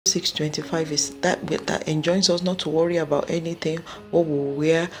6:25 is that enjoins us not to worry about anything, what we'll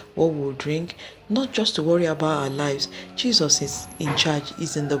wear, what we'll drink, not just to worry about our lives. Jesus is in charge.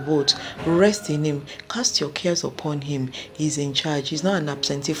 He's in the boat. Rest in him. Cast your cares upon him. He's in charge. He's not an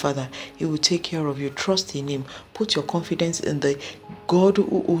absentee father. He will take care of you. Trust in him. Put your confidence in the God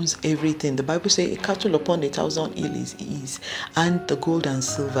who owns everything. The Bible says, a cattle upon 1,000 hill is his, and the gold and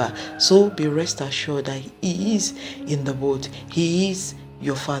silver. So be rest assured that he is in the boat. He is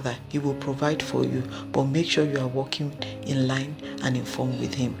your father. He will provide for you, but make sure you are walking in line and in form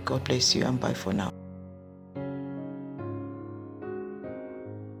with him. God bless you, and bye for now.